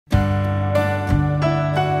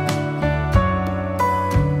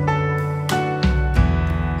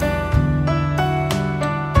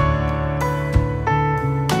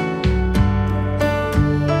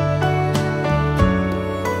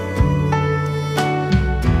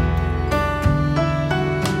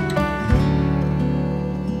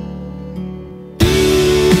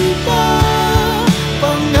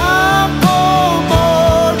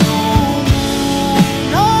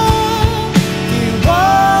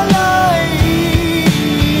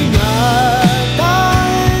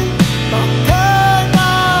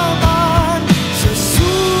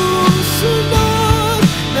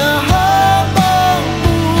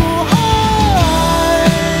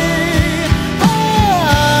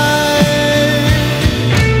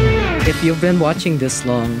If you've been watching this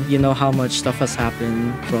long, you know how much stuff has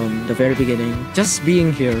happened from the very beginning. Just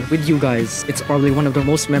being here with you guys, it's probably one of the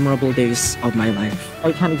most memorable days of my life.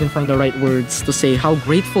 I can't even find the right words to say how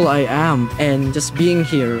grateful I am. And just being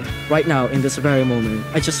here right now in this very moment,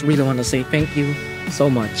 I just really want to say thank you so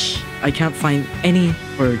much. I can't find any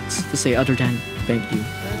words to say other than thank you.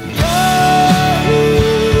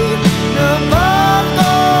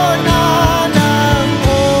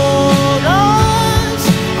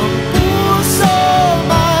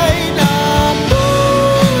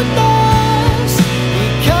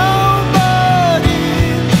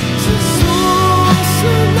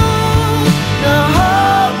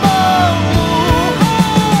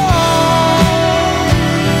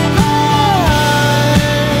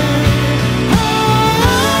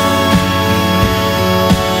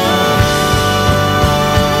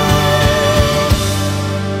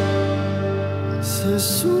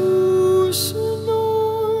 Susunod.